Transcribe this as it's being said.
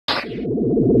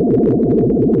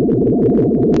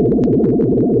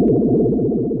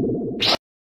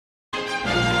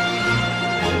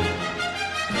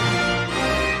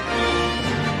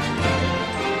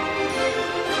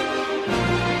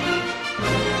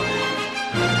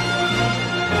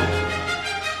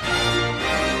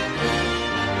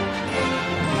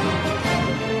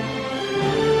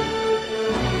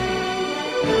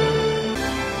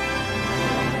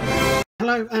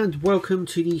Hello and welcome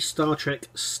to the Star Trek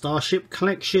Starship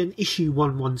Collection issue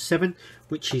 117,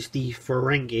 which is the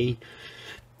Ferengi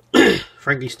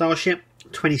Starship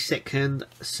 22nd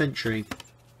Century.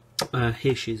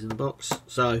 Here she is in the box,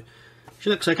 so she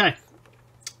looks okay.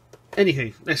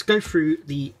 Anywho, let's go through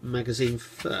the magazine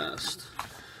first.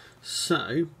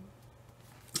 So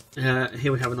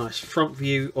here we have a nice front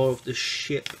view of the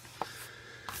ship.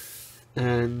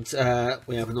 And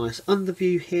we have a nice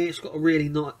underview here. It's got a really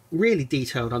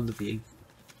detailed underview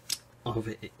of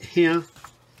it here.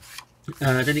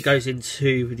 Then it goes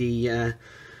into the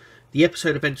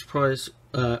episode of Enterprise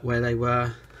where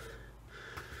the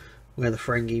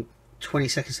Ferengi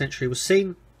 22nd Century was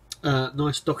seen.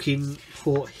 Nice docking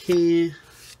port here.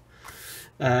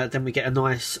 Then we get a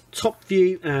nice top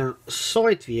view and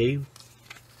side view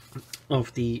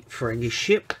of the Ferengi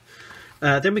ship.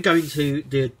 Then we go into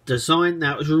the design.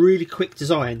 Now, it was a really quick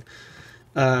design.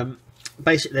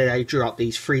 Basically, they drew up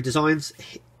these three designs.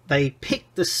 They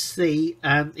picked the sea,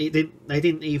 and they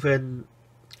didn't even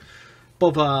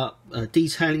bother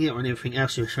detailing it or anything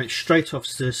else. It went straight off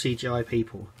to the CGI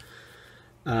people,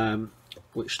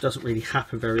 which doesn't really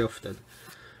happen very often.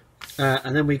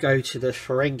 And then we go to the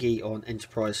Ferengi on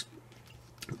Enterprise.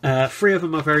 Three of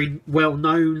them are very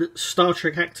well-known Star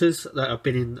Trek actors that have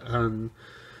been in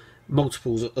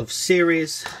multiples of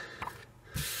series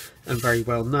and very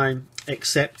well known,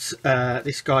 except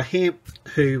this guy here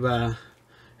who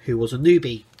was a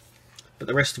newbie, but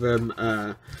the rest of them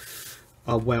are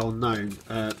well known.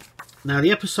 Now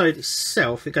the episode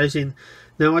itself, it goes in.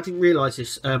 Now I didn't realise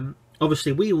this.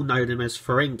 Obviously we all know them as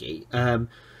Ferengi,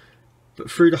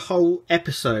 but through the whole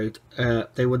episode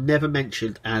they were never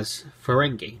mentioned as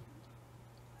Ferengi,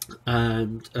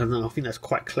 and I think that's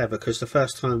quite clever, because the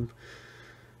first time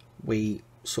we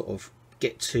sort of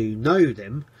get to know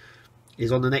them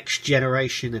is on the Next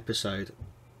Generation episode,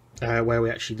 where we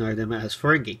actually know them as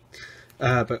Ferengi,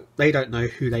 but they don't know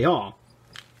who they are,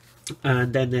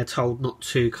 and then they're told not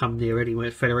to come near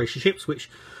any Federation ships, which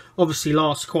obviously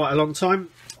lasts quite a long time.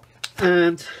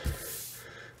 And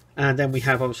then we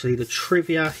have obviously the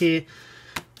trivia here,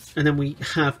 and then we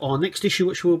have our next issue,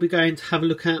 which we'll be going to have a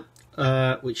look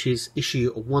at, which is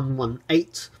issue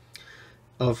 118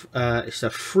 of it's a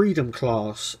Freedom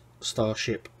class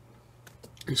starship.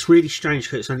 It's really strange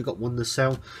because it's only got one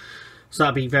nacelle, so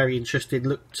that'll be very interesting.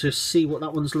 Look to see what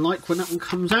that one's like when that one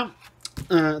comes out.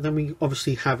 Then we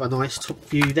obviously have a nice top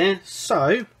view there,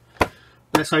 so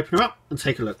let's open her up and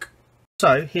take a look.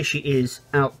 So here she is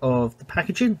out of the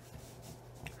packaging,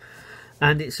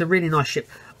 and it's a really nice ship.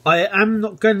 I am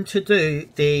not going to do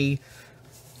the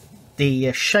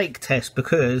shake test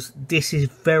because this is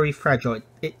very fragile.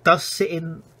 It does sit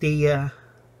in the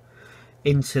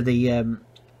into the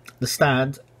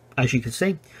stand, as you can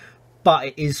see,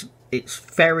 but it's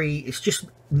just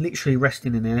literally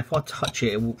resting in there. If I touch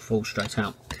it, it will fall straight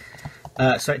out.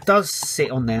 So it does sit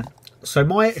on there. So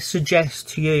my suggest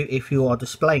to you, if you are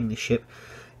displaying this ship,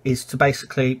 is to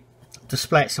basically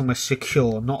display it somewhere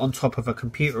secure, not on top of a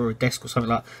computer or a desk or something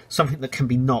like that, something that can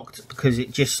be knocked, because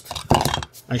it just,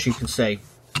 as you can see,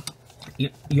 you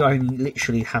only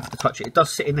literally have to touch it. It does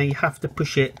sit in there, you have to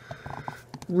push it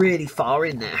really far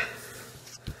in there,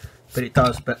 but it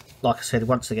does. But like I said,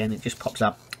 once again, it just pops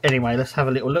up. Anyway, let's have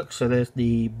a little look. So there's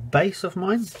the base of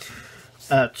mine,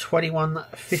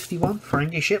 2151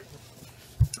 Ferengi ship,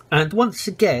 and once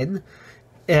again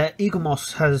Eagle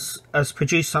Moss has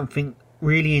produced something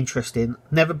really interesting,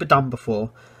 never been done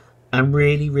before, and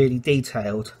really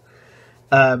detailed.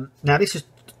 Now this is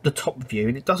the top view,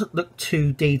 and it doesn't look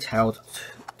too detailed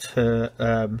to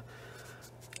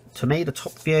me, the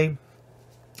top view,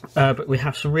 but we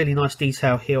have some really nice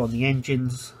detail here on the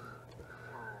engines,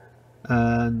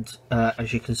 and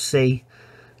as you can see,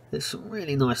 there's some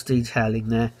really nice detailing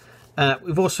there.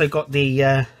 We've also got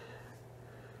the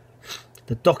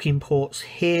docking ports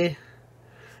here,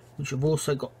 which have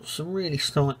also got some really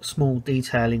small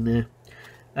detailing there.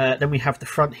 Then we have the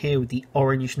front here with the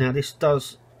orange. Now this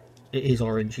it is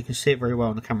orange, you can see it very well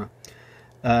on the camera.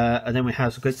 And then we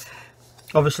have a good,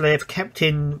 obviously they've kept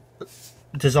in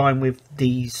design with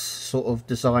these sort of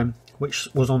design which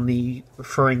was on the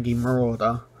Ferengi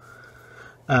Marauder,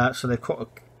 so they've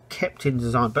kept in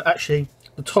design, but actually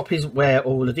the top isn't where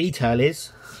all the detail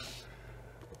is.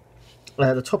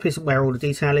 The top isn't where all the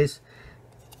detail is.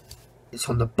 It's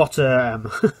on the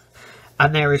bottom.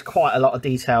 And there is quite a lot of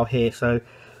detail here. So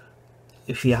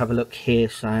if you have a look here,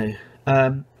 so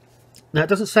now it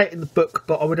doesn't say it in the book,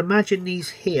 but I would imagine these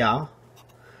here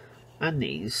and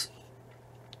these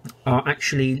are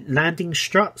actually landing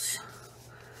struts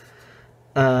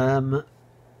for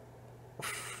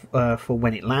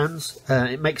when it lands.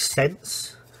 It makes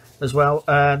sense as well.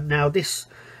 Now this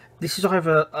is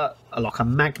either like a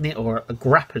magnet or a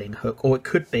grappling hook, or it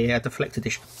could be a deflector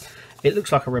dish. It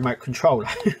looks like a remote controller.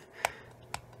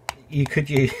 You could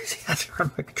use it as a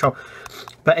remote control.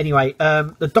 But anyway,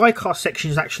 the die-cast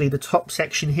section is actually the top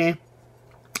section here.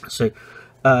 So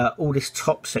all this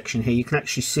top section here, you can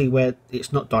actually see where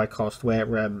it's not die-cast,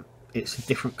 where it's a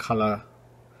different colour.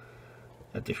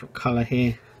 A different colour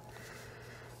here.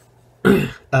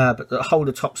 But the whole of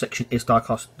the top section is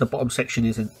die-cast. The bottom section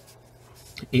isn't.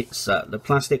 It's the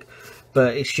plastic,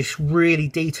 but it's just really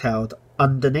detailed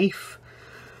underneath.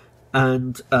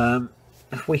 And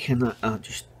if we can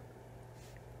just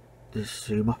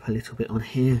zoom up a little bit on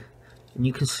here, and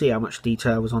you can see how much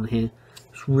detail was on here.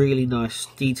 It's really nice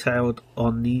detailed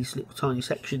on these little tiny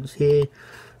sections here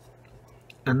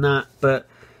and that. But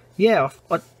yeah,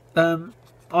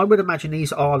 I would imagine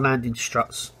these are landing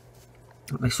struts.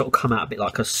 They sort of come out a bit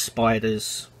like a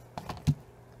spider's,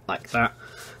 like that,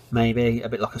 maybe a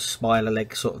bit like a spider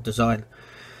leg sort of design.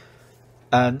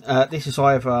 And this is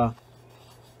either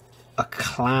a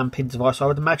clamping device. I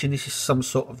would imagine this is some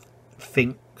sort of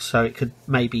thing, so it could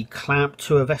maybe clamp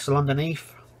to a vessel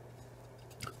underneath,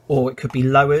 or it could be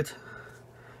lowered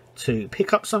to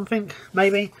pick up something,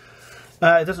 maybe.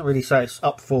 It doesn't really say. It's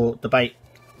up for debate.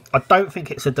 I don't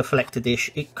think it's a deflector dish.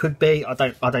 It could be. I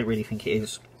don't really think it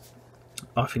is.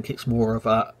 I think it's more of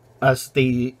a,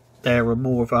 there are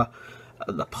more of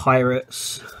the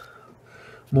pirates,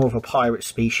 more of a pirate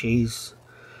species,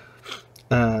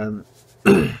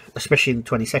 especially in the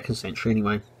 22nd century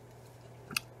anyway.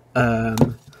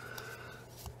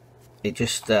 It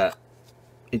just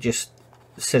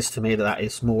says to me that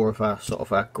is more of a sort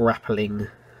of a grappling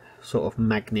sort of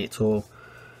magnet or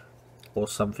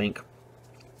something.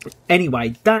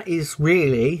 Anyway, that is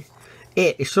really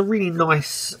it. It's a really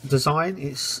nice design.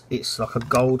 It's like a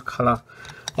gold colour.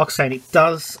 Like I said, it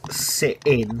does sit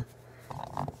in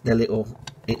the little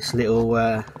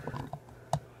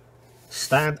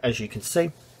stand, as you can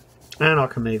see, and I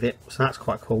can move it, so that's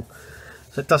quite cool.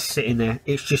 So it does sit in there.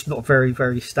 It's just not very,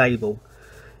 very stable.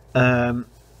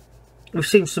 We've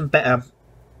seen some better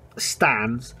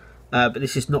stands, but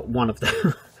this is not one of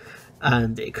them.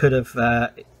 And it could have,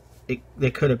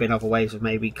 there could have been other ways of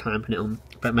maybe clamping it on,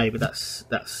 but maybe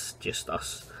that's just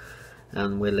us,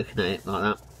 and we're looking at it like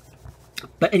that.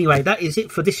 But anyway, that is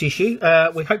it for this issue.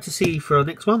 We hope to see you for our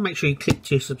next one. Make sure you click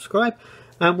to subscribe,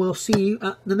 and we'll see you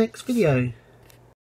at the next video.